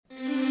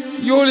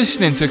You're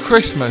listening to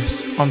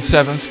Christmas on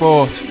Severn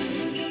Sport.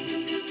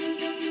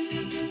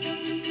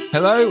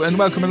 Hello and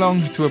welcome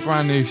along to a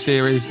brand new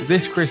series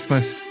this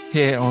Christmas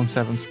here on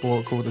Severn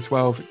Sport called the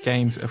 12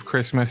 Games of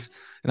Christmas.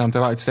 And I'm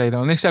delighted to say that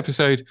on this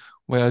episode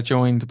we are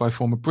joined by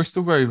former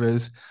Bristol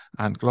Rovers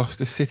and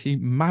Gloucester City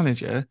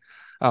manager,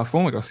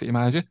 former Gloucester City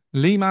manager,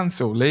 Lee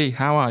Mansell. Lee,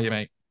 how are you,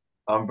 mate?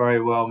 I'm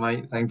very well,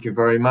 mate. Thank you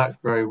very much.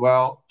 Very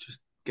well. Just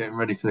getting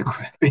ready for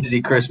the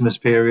busy Christmas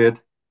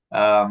period.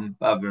 Other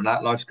than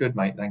that, life's good,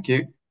 mate. Thank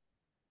you.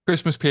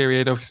 Christmas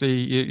period, obviously,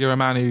 you're a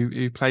man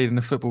who played in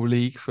the Football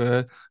League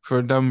for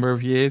a number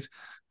of years.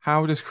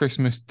 How does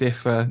Christmas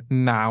differ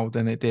now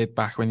than it did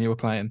back when you were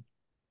playing?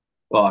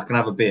 Well, I can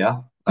have a beer.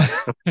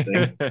 That's the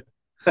first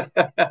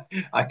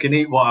thing. I can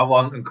eat what I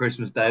want on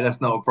Christmas Day.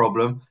 That's not a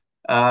problem.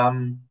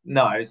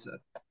 No,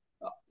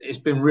 it's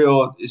been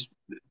real. It's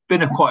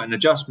been quite an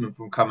adjustment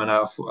from coming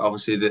out of,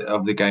 obviously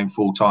of the game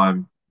full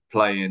time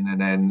playing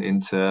and then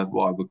into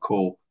what I would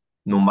call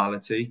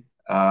normality.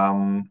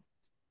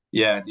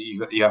 Yeah,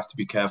 you have to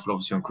be careful.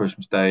 Obviously, on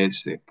Christmas Day,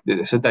 it's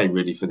a day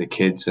really for the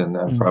kids and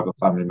for Mm. other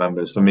family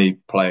members. For me,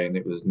 playing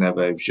it was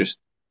never. It was just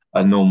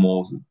a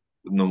normal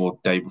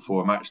day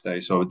before a match day.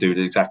 So I would do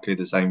exactly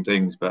the same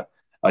things, but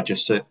I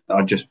just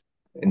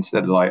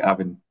instead of like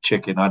having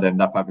chicken, I'd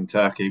end up having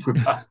turkey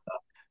with pasta.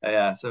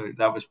 Yeah, so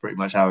that was pretty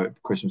much how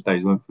Christmas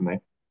days went for me.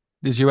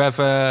 Did you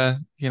ever,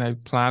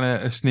 plan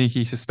a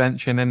sneaky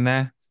suspension in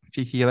there?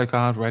 Cheeky yellow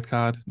card, red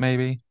card,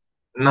 maybe?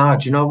 No,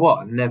 do you know what?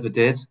 I never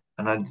did.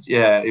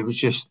 Yeah, it was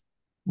just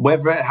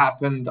whether it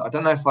happened. I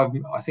don't know if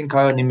I think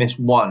I only missed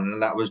one,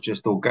 and that was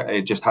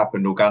it just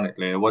happened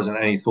organically. There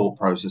wasn't any thought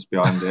process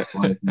behind it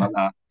or anything like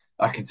that.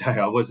 I can tell you,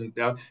 I wasn't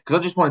because I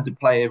just wanted to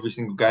play every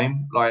single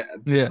game.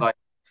 Yeah. Like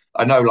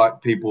I know,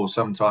 like people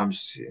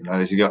sometimes, you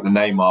got the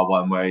Neymar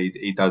one where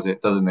he does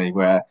it, doesn't he?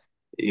 Where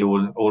he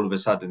will all of a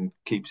sudden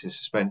keeps his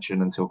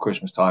suspension until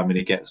Christmas time, and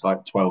he gets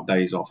like 12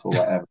 days off or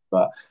whatever.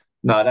 But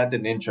no, that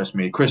didn't interest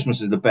me.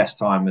 Christmas is the best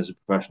time as a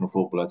professional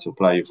footballer to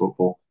play your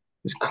football.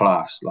 It's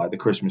class. Like the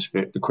Christmas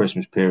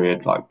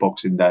period, like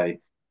Boxing Day.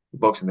 The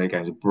Boxing Day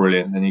games are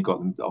brilliant. Then you've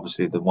got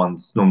obviously the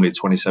ones normally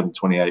 27,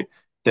 28.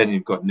 Then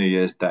you've got New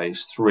Year's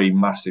Days, three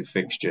massive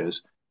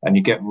fixtures, and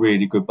you get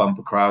really good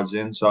bumper crowds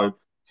in. So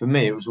for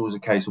me, it was always a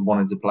case of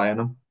wanting to play in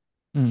them.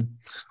 Mm.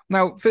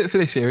 Now, for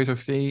this series,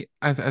 obviously,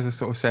 as I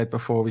sort of said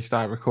before we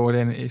started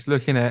recording, it's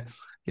looking at,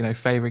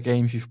 favorite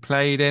games you've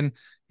played in.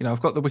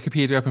 I've got the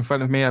Wikipedia up in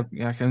front of me.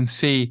 I can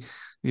see,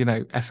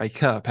 FA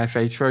Cup,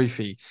 FA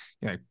Trophy,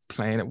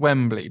 playing at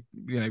Wembley,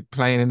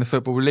 playing in the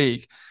Football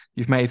League.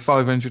 You've made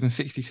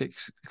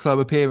 566 club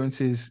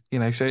appearances,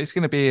 so it's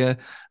going to be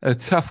a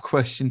tough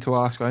question to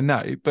ask, I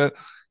know. But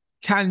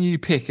can you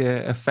pick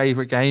a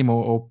favorite game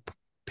or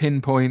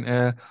pinpoint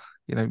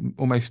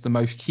almost the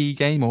most key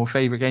game or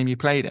favorite game you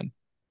played in?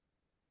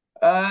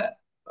 Uh,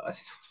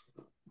 that's,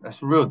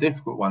 that's a real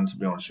difficult one to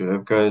be honest with you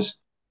because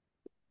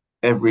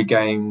every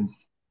game,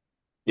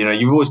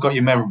 you've always got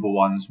your memorable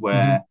ones Hmm.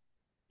 where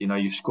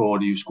you've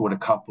scored a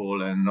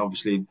couple, and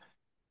obviously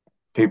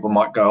people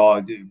might go,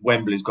 "Oh,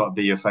 Wembley's got to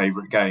be your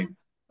favourite game."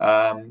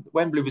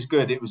 Wembley was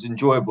good; it was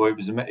enjoyable,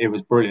 it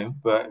was brilliant.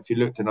 But if you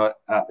looked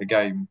at the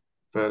game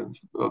for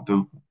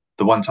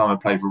the one time I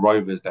played for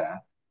Rovers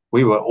there,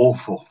 we were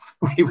awful.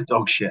 We were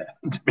dog shit,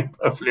 to be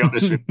perfectly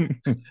honest with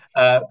you.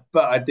 But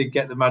I did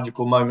get the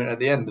magical moment at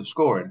the end of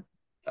scoring,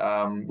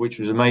 which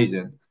was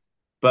amazing.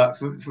 But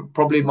for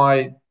probably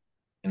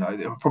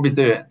I'll probably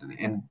do it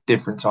in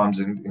different times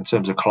in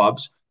terms of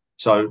clubs.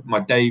 So my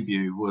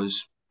debut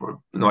was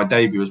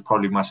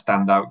probably my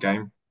standout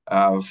game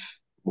out of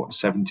what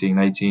 17,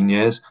 18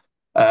 years.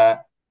 Uh,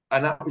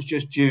 and that was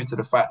just due to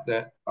the fact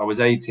that I was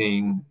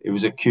 18. It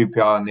was at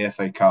QPR in the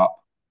FA Cup.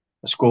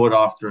 I scored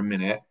after a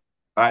minute.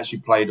 I actually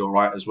played all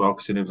right as well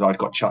because it was I'd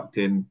got chucked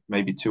in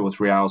maybe 2 or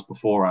 3 hours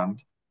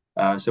beforehand.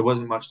 So it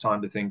wasn't much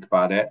time to think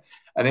about it.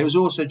 And it was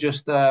also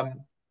just a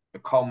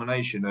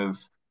culmination of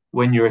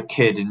when you're a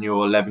kid and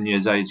you're 11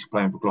 years age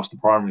playing for Gloucester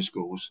primary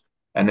schools,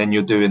 and then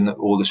you're doing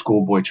all the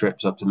schoolboy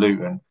trips up to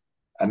Luton,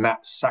 and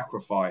that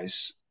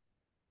sacrifice,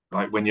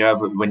 like when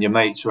your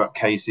mates are at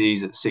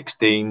Casey's at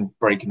 16,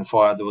 breaking the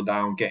fire door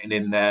down, getting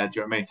in there, do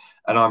you know what I mean?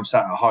 And I'm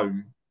sat at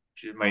home,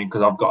 do you know what I mean?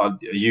 Because I've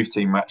got a youth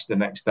team match the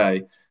next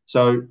day.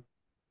 So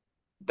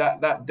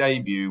that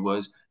debut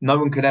was no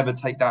one could ever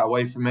take that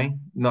away from me,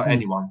 not Mm.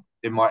 anyone.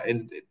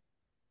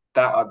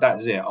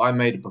 That's it. I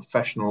made a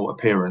professional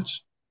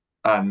appearance,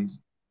 and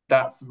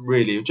that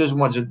really it just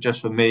wasn't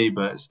just for me,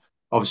 but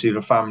obviously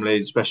the family,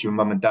 especially with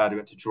mum and dad who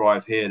had to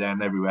drive here, there,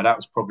 and everywhere. That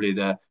was probably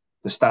the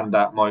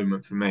standout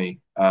moment for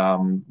me.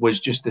 Was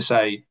just to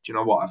say, do you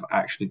know what? I've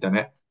actually done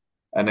it,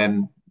 and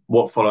then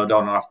what followed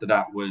on after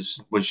that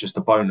was just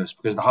a bonus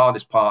because the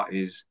hardest part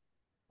is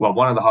well,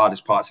 one of the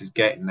hardest parts is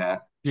getting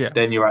there. Yeah.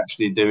 Then you're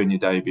actually doing your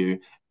debut,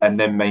 and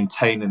then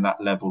maintaining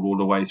that level all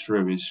the way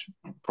through is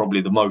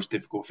probably the most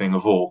difficult thing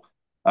of all.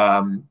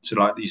 So,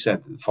 like you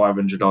said,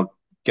 500 odd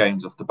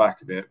games off the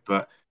back of it,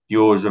 but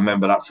you always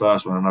remember that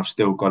first one, and I've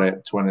still got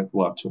it 20,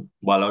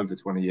 well over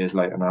 20 years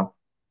later now.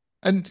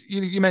 And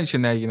you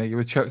mentioned there, you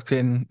were chucked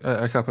in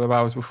a couple of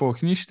hours before.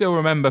 Can you still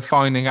remember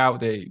finding out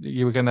that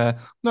you were going to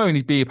not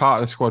only be a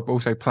part of the squad, but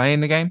also play in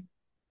the game?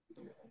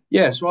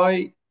 Yeah, so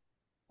I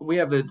we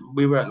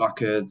were at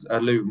like a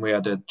Luton, we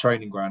had a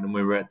training ground and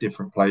we were at a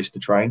different place to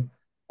train.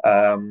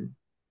 And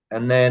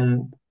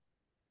then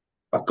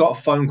I got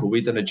a phone call.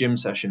 We'd done a gym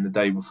session the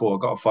day before. I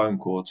got a phone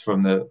call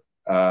from the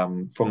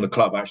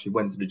club. I actually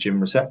went to the gym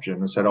reception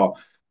and said, "Oh,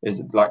 is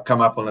it like come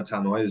up on the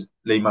tannoy? Is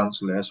Lee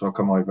Mansell there?" So I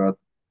come over,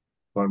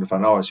 on the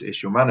phone. Oh,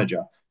 it's your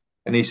manager,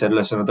 and he said,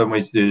 "Listen, I don't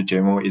want you to do the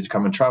gym. I want you to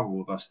come and travel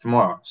with us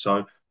tomorrow."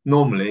 So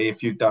normally,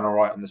 if you've done all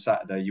right on the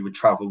Saturday, you would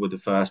travel with the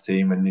first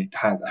team and you'd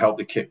help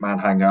the kit man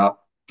hang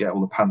up, get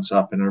all the pants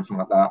up and everything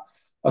like that.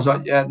 I was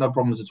like, yeah, no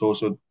problems at all.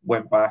 So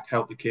went back,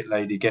 helped the kit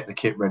lady get the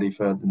kit ready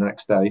for the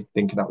next day,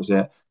 thinking that was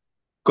it.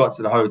 Got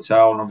to the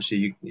hotel, and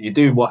obviously you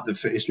do what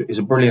it's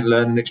a brilliant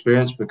learning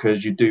experience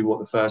because you do what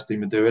the first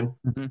team are doing.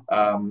 Hmm.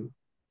 Um,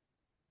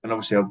 and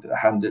obviously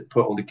I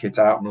put all the kit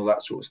out and all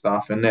that sort of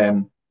stuff, and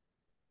then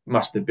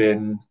must have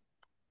been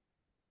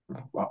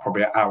well,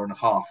 probably an hour and a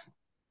half.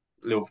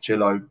 Lil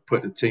Chillo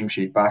put the team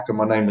sheet back, and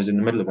my name was in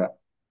the middle of it.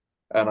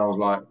 And I was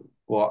like,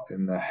 what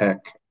in the heck?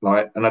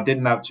 Like, and I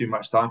didn't have too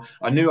much time.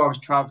 I knew I was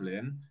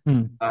traveling,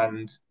 Mm.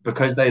 and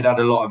because they'd had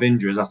a lot of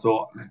injuries, I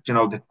thought,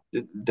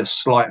 the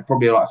slight,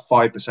 probably like a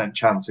 5%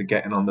 chance of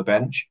getting on the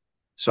bench.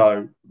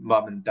 So,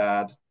 mum and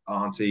dad,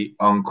 auntie,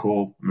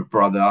 uncle, my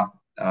brother,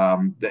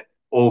 they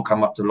all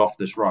come up to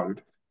Loftus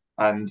Road.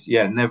 And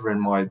yeah, never in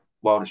my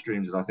wildest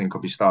dreams did I think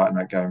I'd be starting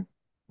that game.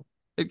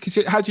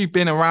 Had you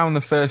been around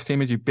the first team?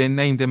 Had you been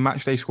named in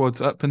matchday squads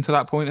up until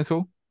that point at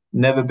all?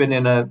 Never been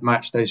in a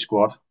match day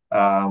squad.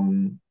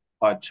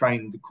 I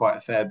trained quite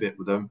a fair bit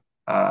with them,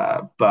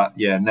 but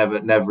yeah,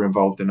 never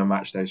involved in a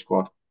match day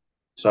squad.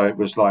 So it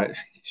was like,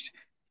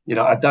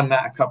 I'd done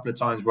that a couple of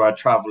times where I'd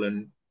travel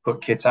and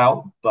put kit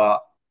out,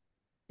 but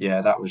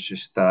yeah, that was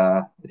just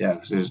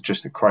it was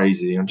just a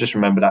crazy. I just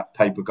remember that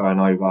paper going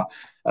over,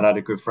 and I had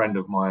a good friend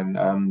of mine,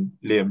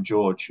 Liam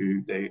George,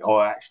 who they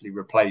all actually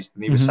replaced,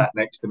 and he was Hmm. sat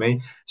next to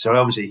me. So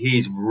obviously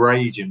he's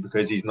raging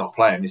because he's not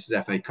playing. This is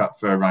FA Cup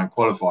third round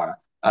qualifier,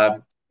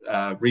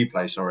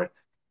 replay, sorry.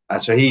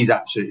 And so he's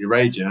absolutely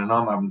raging, and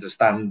I'm having to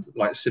stand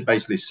like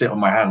basically sit on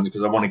my hands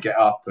because I want to get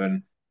up.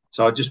 And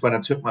so I just went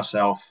and took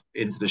myself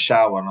into the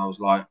shower, and I was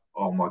like,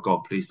 "Oh my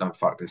god, please don't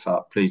fuck this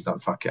up! Please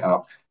don't fuck it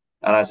up."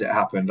 And as it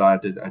happened, I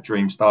had a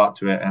dream start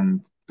to it, and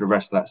the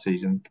rest of that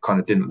season kind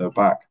of didn't look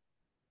back.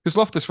 Because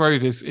Loftus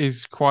Road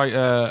is quite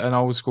an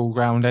old school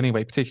ground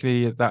anyway.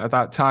 Particularly at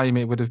that time,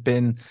 it would have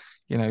been,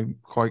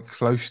 quite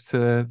close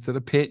to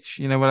the pitch.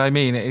 You know what I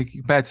mean?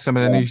 Compared to some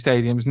of the Yeah. new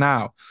stadiums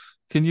now.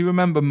 Can you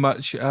remember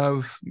much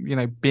of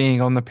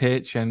being on the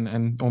pitch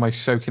and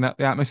almost soaking up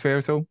the atmosphere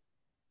at all?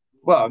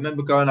 Well, I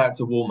remember going out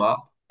to warm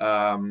up,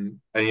 and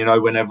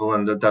when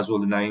everyone does all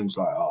the names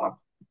like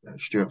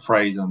Stuart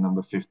Fraser,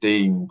 number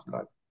 15,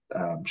 like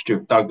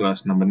Stuart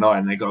Douglas, number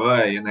 9, they go,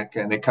 hey, and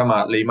they come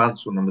out Lee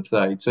Mansell, number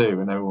 32,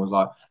 and everyone's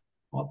like,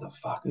 what the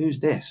fuck? Who's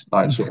this?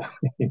 Like, sort of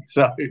thing.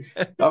 So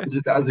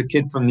that was a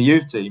kid from the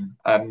youth team,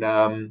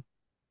 and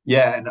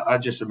yeah, and I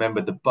just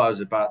remember the buzz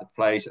about the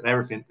place and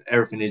everything.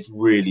 Everything is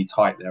really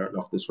tight there at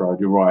Loftus Road.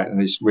 You're right,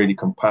 and it's really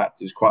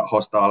compact. It's quite a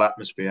hostile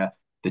atmosphere.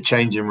 The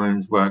changing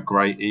rooms weren't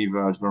great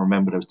either. As I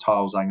remember, there was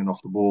tiles hanging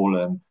off the wall,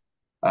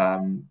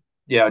 and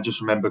yeah, I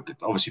just remember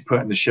obviously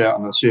putting the shirt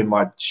on. I seeing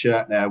my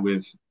shirt there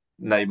with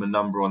name and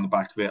number on the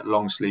back of it,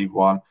 long sleeve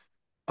one,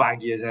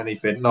 baggy as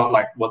anything. Not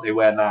like what they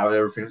wear now.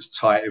 Everything's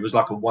tight. It was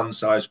like a one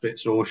size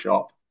fits all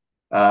shop,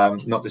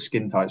 not the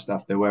skin tight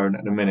stuff they're wearing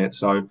at the minute.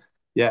 So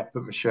yeah,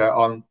 put my shirt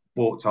on,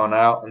 walked on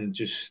out, and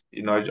just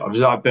I was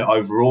a bit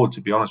overawed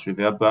to be honest with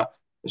you. But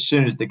as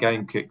soon as the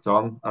game kicked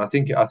on, and I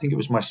think it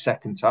was my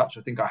second touch.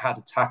 I think I had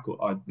a tackle.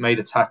 I made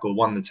a tackle,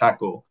 won the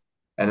tackle,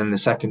 and then the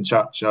second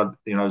touch,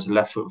 it was a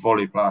left foot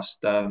volley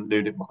past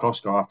Ludic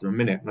McCloskey after a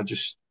minute, and I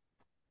just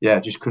yeah,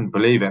 just couldn't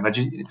believe it.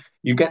 And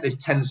you get this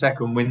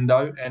 10-second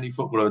window. Any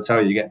footballer will tell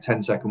you, you get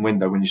 10-second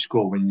window when you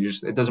score. When you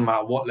just, it doesn't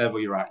matter what level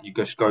you're at, you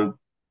just go,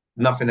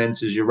 nothing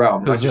enters your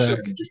realm. And I just Berserk.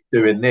 remember just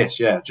doing this.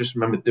 Yeah, just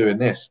remember doing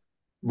this,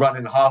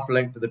 running half a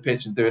length of the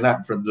pitch and doing that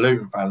in front of the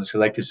Luton fans so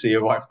they could see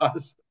who I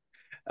was.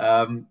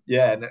 And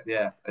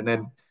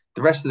then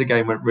the rest of the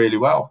game went really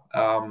well.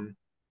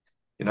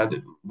 We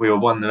were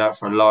 1-0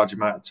 for a large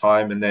amount of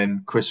time, and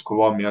then Chris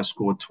Kwame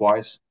scored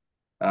twice.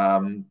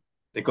 Um,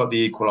 they got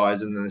the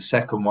equaliser, and then the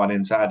second one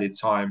into added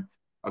time,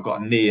 I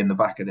got a knee in the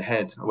back of the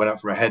head. I went up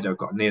for a header,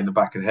 got a knee in the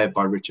back of the head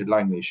by Richard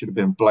Langley. It should have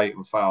been a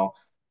blatant foul.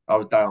 I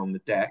was down on the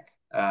deck,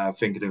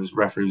 thinking it was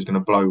referee was going to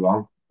blow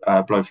one,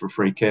 blow for a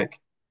free kick.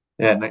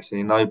 Yeah, next thing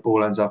you know,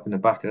 ball ends up in the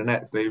back of the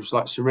net. But it was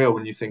like surreal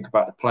when you think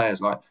about the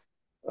players. Like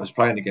I was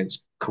playing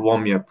against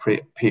Kawamia,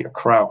 Peter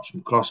Crouch,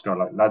 and Gloucester,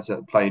 like lads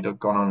that played, had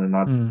gone on and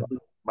had Mm.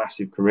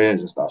 massive careers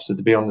and stuff. So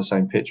to be on the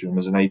same pitch with him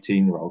as an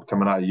 18-year-old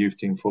coming out of youth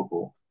team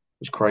football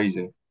was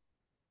crazy.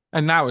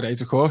 And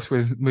nowadays, of course,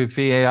 with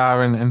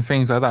VAR and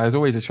things like that, there's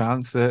always a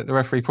chance that the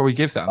referee probably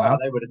gives that Oh, now.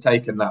 they would have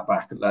taken that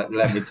back. Let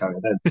me tell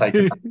you, they'd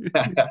taken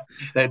that.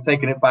 They'd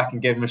taken it back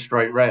and given him a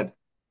straight red.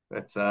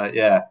 But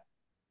yeah,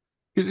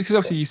 Because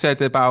obviously you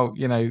said about,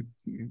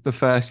 the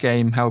first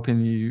game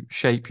helping you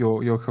shape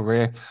your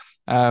career.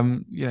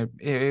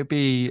 It'd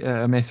be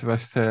amiss of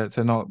us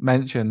to not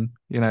mention,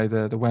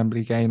 the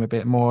Wembley game a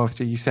bit more.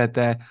 Obviously, you said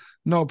they're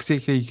not a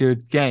particularly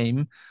good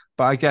game,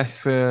 but I guess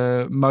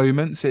for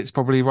moments, it's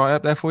probably right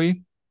up there for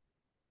you.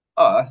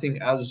 I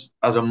think as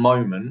a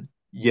moment,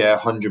 yeah,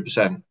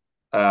 100%.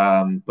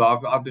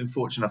 But I've been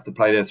fortunate enough to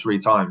play there three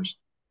times,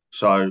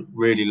 so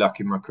really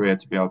lucky in my career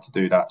to be able to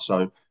do that.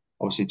 So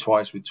obviously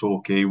twice with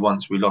Torquay,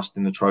 once we lost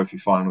in the trophy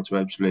final to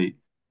Ebbsfleet,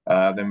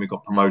 then we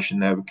got promotion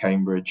there with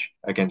Cambridge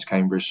against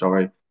Cambridge,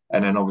 sorry,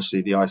 and then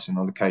obviously the icing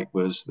on the cake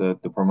was the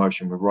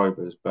promotion with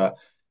Rovers. But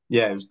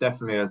yeah, it was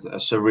definitely a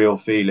surreal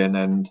feeling,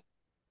 and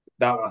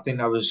that I think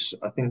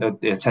that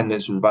the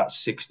attendance was about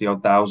 60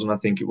 odd thousand, I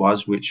think it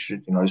was, which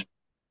is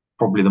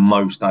probably the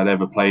most I'd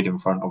ever played in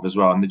front of as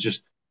well. And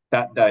just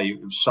that day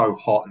it was so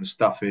hot and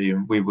stuffy,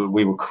 and we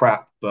were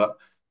crap. But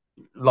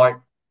like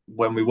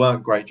when we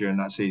weren't great during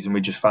that season,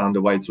 we just found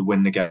a way to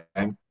win the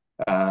game.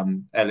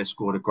 Ellis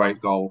scored a great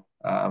goal,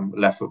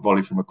 left foot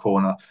volley from a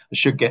corner. I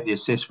should get the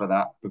assist for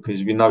that because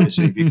if you notice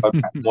it, if you go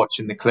back and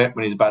watching the clip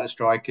when he's about to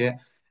strike it,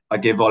 I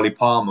give Ollie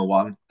Palmer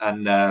one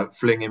and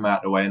fling him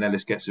out the way, and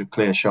Ellis gets a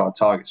clear shot at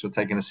target. So we're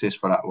taking assist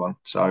for that one.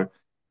 So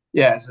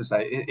yeah, as I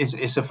say,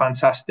 it's a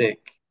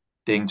fantastic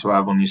thing to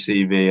have on your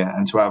CV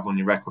and to have on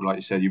your record. Like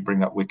you said, you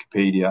bring up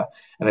Wikipedia,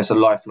 and it's a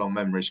lifelong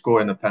memory.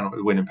 Scoring a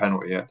penalty, winning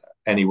penalty at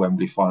any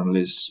Wembley final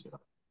is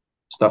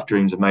stuff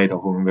dreams are made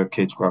of when we were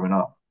kids growing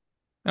up.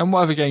 And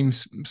what other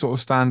games sort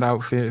of stand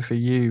out for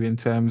you in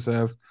terms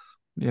of,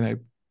 you know,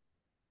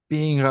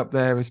 being up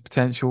there as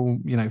potential,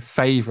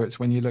 favourites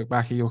when you look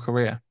back at your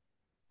career?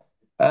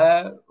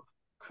 Uh,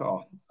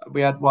 God,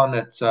 we had one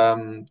at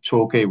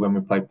Torquay when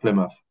we played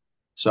Plymouth.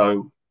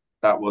 So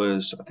I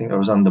think that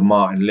was under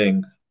Martin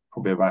Ling,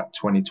 probably about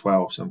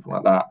 2012, something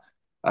like that.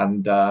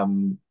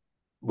 And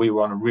we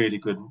were on a really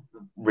good,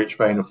 rich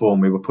vein of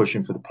form. We were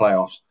pushing for the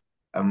playoffs,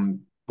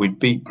 and we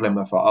beat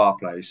Plymouth at our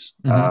place.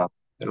 Hmm.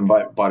 And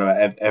by the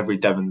way, every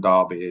Devon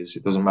derby is.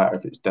 It doesn't matter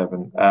if it's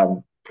Devon,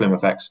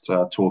 Plymouth,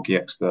 Exeter, Torquay,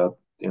 Exeter,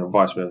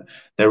 vice versa.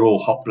 They're all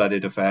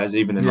hot-blooded affairs,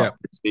 even in Yeah. like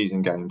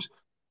season games.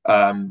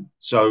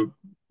 So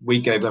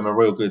we gave them a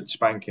real good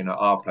spanking at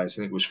our place.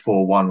 I think it was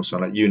 4-1 or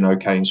something.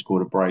 Kane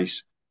scored a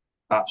brace,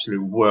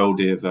 absolute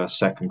worldie of a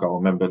second goal. I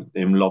remember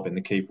him lobbing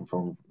the keeper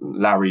from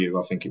Larry,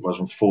 I think it was,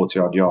 from 40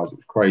 odd yards. It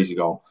was a crazy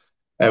goal.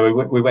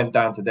 We went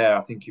down to there.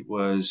 I think it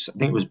was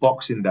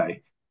Boxing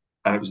Day,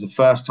 and it was the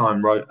first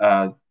time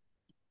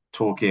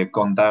Torquay had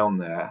gone down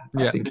there.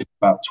 I Yeah. think it's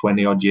about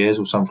 20 odd years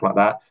or something like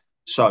that.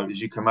 So as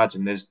you can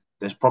imagine, there's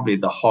probably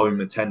the home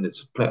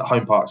attendance.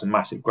 Home Park's a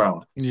massive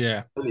ground.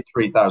 Yeah. Only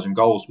 3,000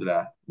 goals were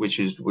there, which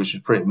is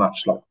pretty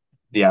much like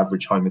the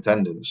average home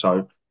attendance.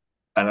 So,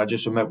 and I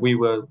just remember we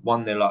were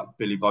 1-0 up.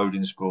 Billy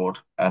Bowden scored,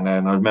 and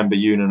then I remember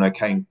Ewan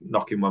O'Kane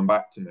knocking one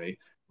back to me,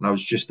 and I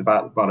was just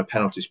about by the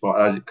penalty spot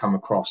as it come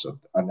across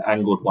and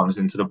angled ones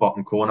into the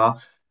bottom corner,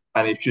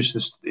 and it's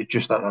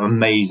just an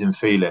amazing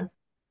feeling,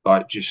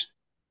 like just.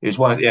 It's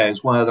one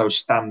of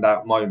those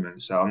standout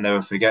moments that I'll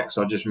never forget.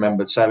 So I just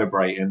remembered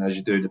celebrating as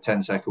you do the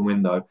 10-second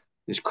window,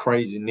 this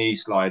crazy knee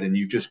slide, and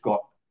you've just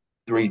got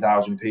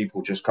 3,000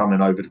 people just coming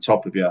over the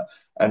top of you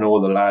and all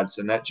the lads.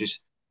 And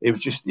it was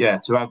just, yeah,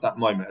 to have that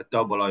moment, a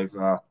double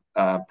over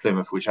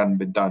Plymouth, which hadn't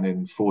been done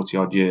in 40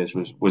 odd years,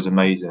 was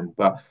amazing.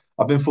 But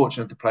I've been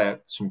fortunate to play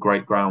at some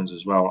great grounds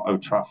as well.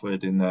 Old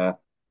Trafford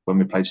when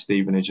we played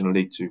Stevenage in the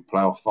League Two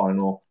playoff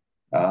final.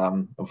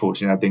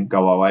 Unfortunately, I didn't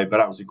go our way, but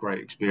that was a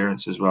great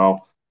experience as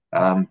well.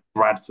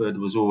 Bradford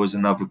was always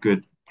another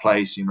good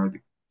place.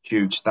 The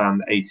huge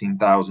stand,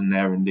 18,000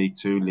 there in League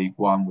Two, League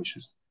One, which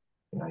was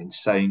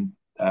insane.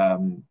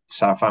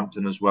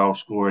 Southampton as well,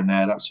 scoring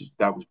there.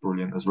 That was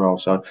brilliant as well.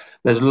 So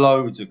there's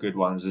loads of good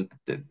ones.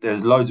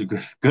 There's loads of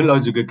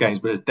loads of good games,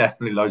 but there's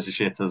definitely loads of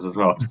shitters as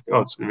well. To be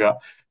honest with you.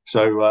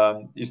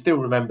 So you still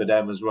remember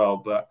them as well.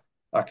 But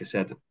like I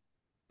said,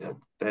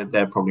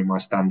 they're probably my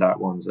standout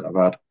ones that I've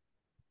had.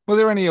 Were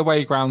there any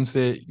away grounds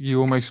that you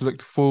almost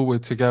looked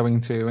forward to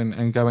going to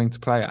and going to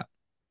play at?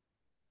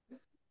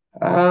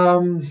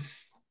 Um,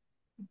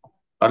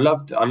 I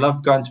loved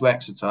going to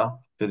Exeter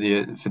for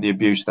the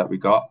abuse that we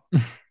got.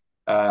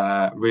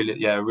 Really,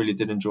 yeah, I really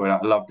did enjoy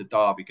that. I loved the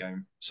Derby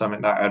game.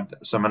 Something that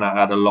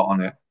had a lot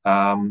on it.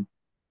 I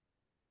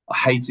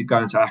hated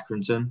going to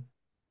Accrington,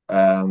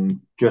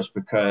 just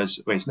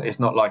because it's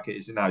not like it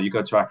is now. You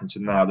go to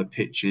Accrington now, the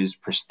pitch is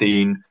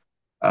pristine.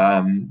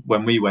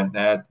 When we went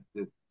there,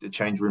 the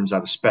change rooms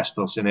had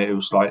asbestos in it. It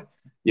was like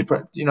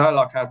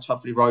like how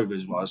Tuffley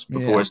Rovers was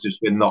before Yeah. it's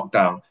just been knocked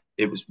down.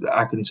 It was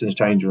Accrington's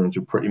change rooms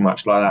were pretty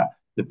much like that.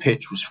 The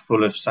pitch was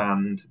full of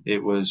sand.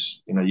 It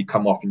was, you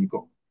come off and you've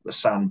got the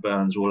sand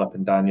burns all up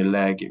and down your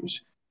leg. It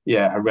was,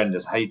 yeah,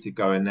 horrendous. Hated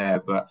going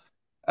there, but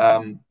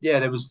yeah,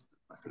 there was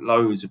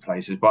loads of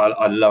places, but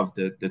I loved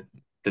the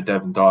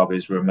Devon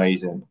derbies were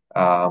amazing.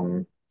 I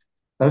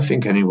don't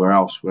think anywhere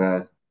else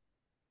where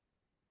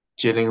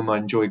Gillingham, I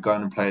enjoyed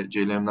going and play at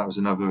Gillingham. That was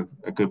another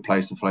a good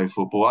place to play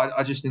football.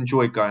 I just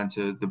enjoyed going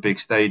to the big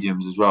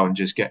stadiums as well and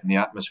just getting the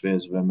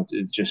atmospheres of them.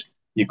 It just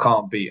you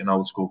can't beat an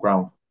old school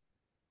ground.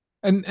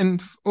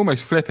 And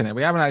almost flipping it,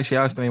 we haven't actually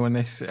asked anyone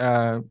this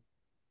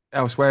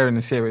elsewhere in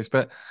the series,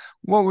 but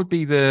what would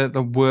be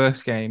the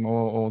worst game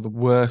or the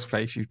worst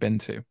place you've been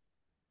to?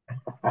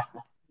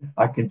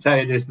 I can tell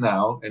you this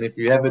now, and if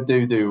you ever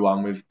do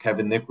one with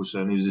Kevin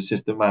Nicholson, who's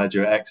assistant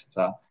manager at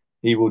Exeter,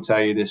 he will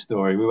tell you this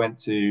story. We went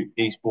to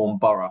Eastbourne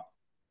Borough,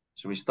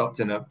 so we stopped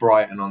in at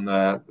Brighton in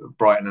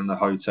the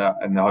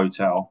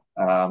hotel.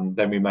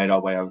 Then we made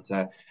our way over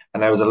to,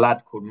 and there was a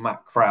lad called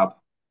Matt Crabb,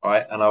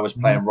 right, and I was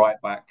playing right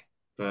back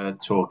for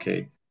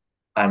Torquay,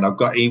 and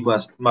he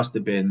must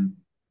have been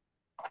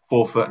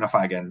 4 foot and a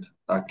fag end.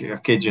 I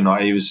kid you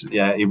not. He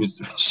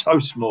was so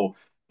small,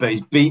 but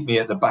he's beat me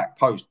at the back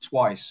post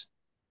twice.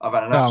 Oh no.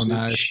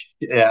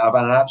 I've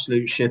had an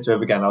absolute shit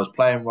over again. I was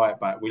playing right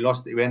back. We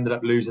lost it. We ended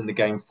up losing the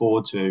game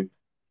 4-2.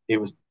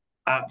 It was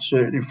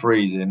absolutely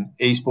freezing.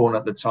 Eastbourne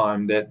at the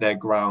time, their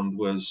ground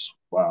was,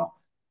 wow,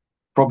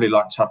 probably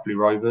like Tuffley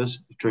Rovers,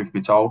 truth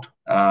be told.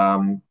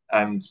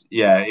 And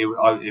yeah,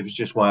 it was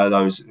just one of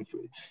those. If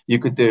you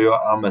could do,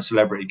 I'm a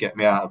celebrity, get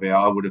me out of here.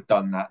 I would have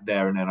done that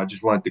there and then. I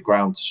just wanted the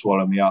ground to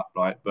swallow me up,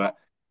 like. But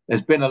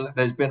there's been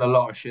a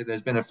lot of shit.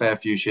 There's been a fair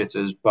few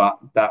shitters, but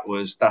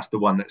that's the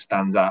one that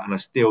stands out, and I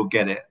still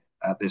get it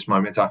at this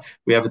moment in time.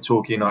 We have a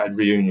Torquay United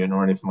reunion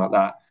or anything like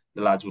that,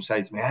 the lads will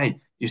say to me, "Hey,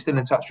 you still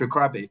in touch with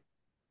Krabby?"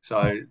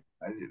 So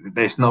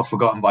it's not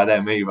forgotten by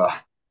them either.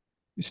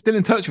 You're still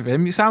in touch with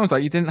him. It sounds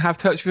like you didn't have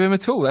touch with him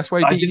at all. That's why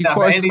he I beat didn't you have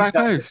twice at the any back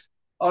touch. post.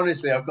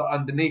 Honestly, I got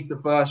underneath the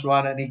first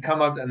one and he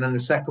come up, and then the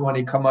second one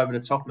he come over the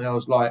top of me. I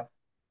was like,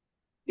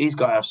 he's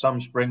got to have some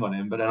spring on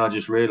him. But then I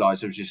just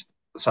realised it was just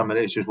some of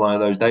it. It's just one of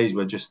those days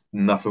where just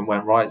nothing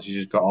went right. So you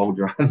just got to hold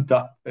your hand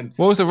up and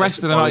What was the take rest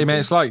of the 90 apology.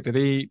 minutes like? Did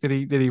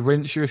he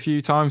rinse you a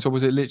few times, or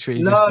was it literally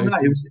just No, those no,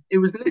 it two? was it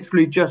was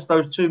literally just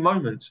those two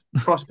moments.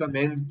 Cross come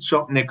in,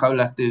 shot Nico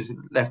left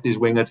his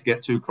winger to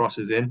get two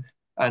crosses in,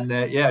 and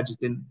yeah, I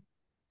just didn't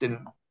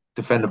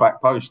defend the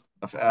back post.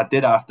 I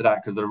did after that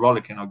because the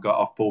rollicking I got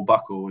off Paul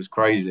Buckle was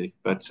crazy,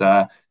 but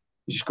you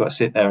just got to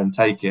sit there and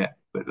take it.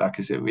 But like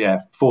I said, yeah,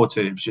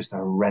 4-2. It was just a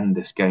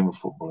horrendous game of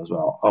football as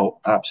well. Oh,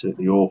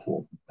 absolutely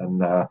awful.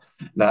 And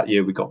that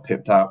year we got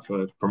pipped out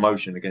for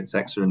promotion against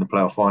Exeter in the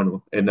playoff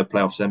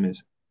semis.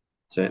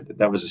 So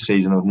that was a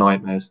season of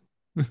nightmares.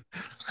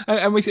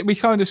 And we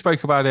kind of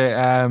spoke about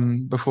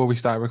it before we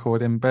started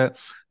recording, but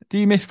do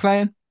you miss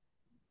playing?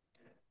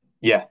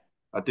 Yeah,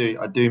 I do.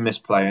 I do miss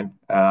playing.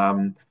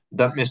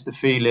 Don't miss the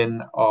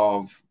feeling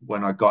of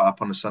when I got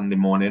up on a Sunday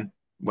morning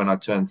when I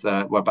turned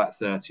well, about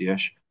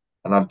 30ish,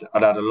 and I'd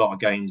had a lot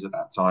of games at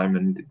that time,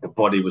 and the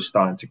body was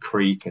starting to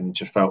creak and it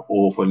just felt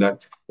awful.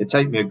 Look, it'd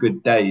take me a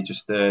good day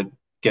just to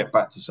get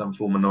back to some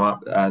form of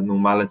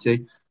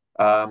normality.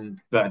 But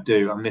I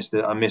do. I miss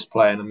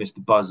playing. I miss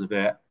the buzz of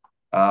it.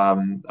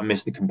 I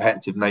miss the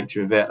competitive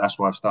nature of it. That's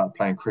why I've started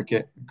playing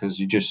cricket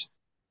because it's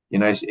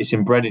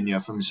inbred in you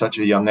from such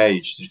a young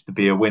age just to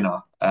be a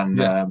winner. And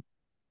Yeah.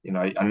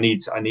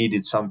 I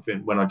needed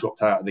something when I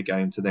dropped out of the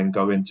game to then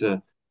go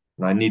into.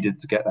 I needed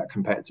to get that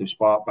competitive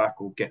spark back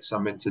or get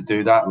something to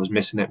do that. I was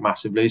missing it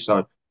massively,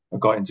 so I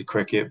got into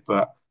cricket.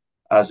 But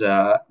as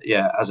a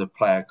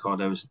player, God,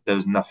 there was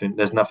nothing.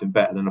 There's nothing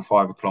better than a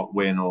 5 o'clock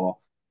win or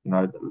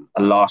a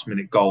last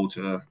minute goal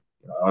to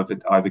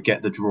either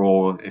get the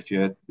draw if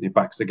your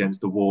back's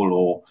against the wall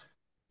or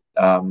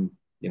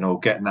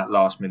getting that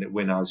last minute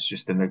winner is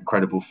just an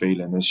incredible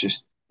feeling. It's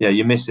just, yeah,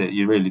 you miss it.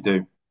 You really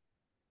do.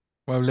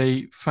 Well,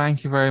 Lee,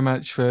 thank you very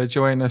much for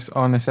joining us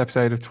on this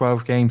episode of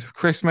 12 Games of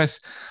Christmas.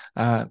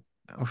 Uh,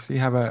 Obviously,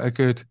 have a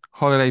good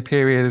holiday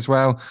period as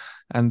well.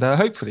 And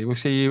hopefully, we'll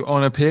see you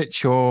on a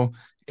pitch or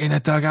in a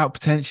dugout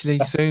potentially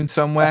soon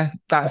somewhere.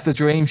 That's the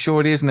dream,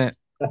 surely, isn't it?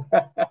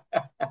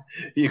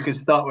 You can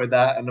start with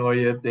that. And all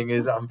your thing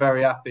is, I'm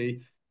very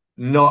happy.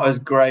 Not as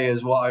grey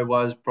as what I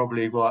was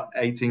probably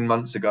 18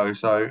 months ago.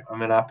 So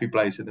I'm in a happy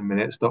place at the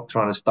minute. Stop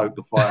trying to stoke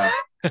the fire.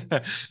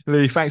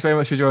 Lee, thanks very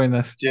much for joining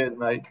us. Cheers,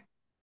 mate.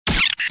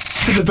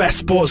 For the best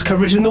sports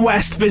coverage in the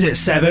West, visit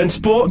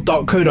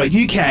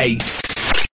severnsport.co.uk.